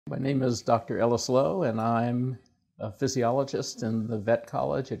My name is Dr. Ellis Loew, and I'm a physiologist in the vet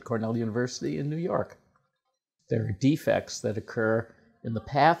college at Cornell University in New York. There are defects that occur in the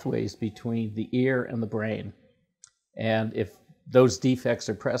pathways between the ear and the brain. And if those defects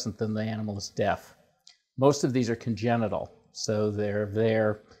are present, then the animal is deaf. Most of these are congenital, so they're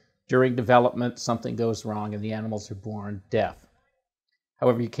there during development, something goes wrong, and the animals are born deaf.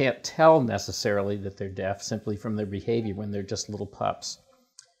 However, you can't tell necessarily that they're deaf simply from their behavior when they're just little pups.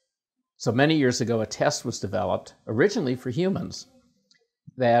 So many years ago, a test was developed, originally for humans,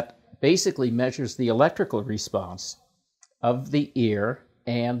 that basically measures the electrical response of the ear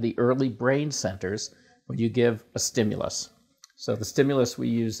and the early brain centers when you give a stimulus. So the stimulus we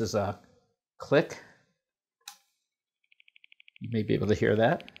use is a click. You may be able to hear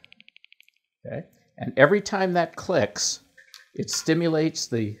that. Okay. And every time that clicks, it stimulates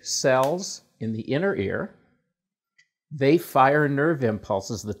the cells in the inner ear. They fire nerve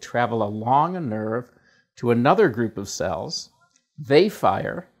impulses that travel along a nerve to another group of cells. They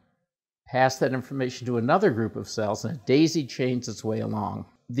fire, pass that information to another group of cells, and a daisy chains its way along.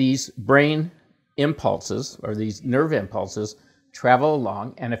 These brain impulses, or these nerve impulses, travel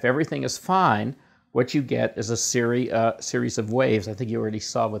along, and if everything is fine, what you get is a series of waves. I think you already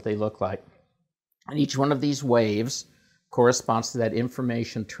saw what they look like. And each one of these waves corresponds to that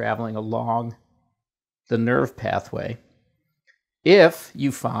information traveling along the nerve pathway. If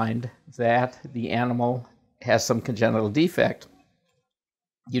you find that the animal has some congenital defect,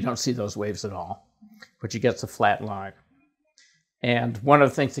 you don't see those waves at all. What you get is a flat line. And one of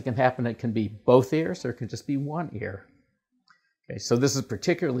the things that can happen, it can be both ears or it can just be one ear. Okay, so this is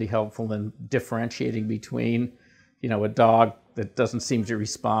particularly helpful in differentiating between, a dog that doesn't seem to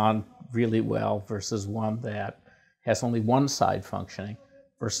respond really well versus one that has only one side functioning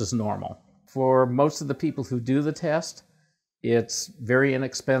versus normal. For most of the people who do the test, it's very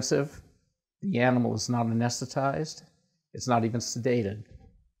inexpensive. The animal is not anesthetized. It's not even sedated.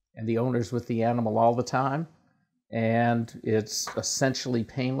 And the owner's with the animal all the time. And it's essentially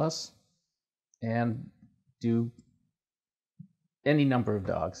painless. And do any number of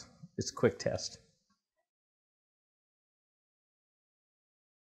dogs. It's a quick test.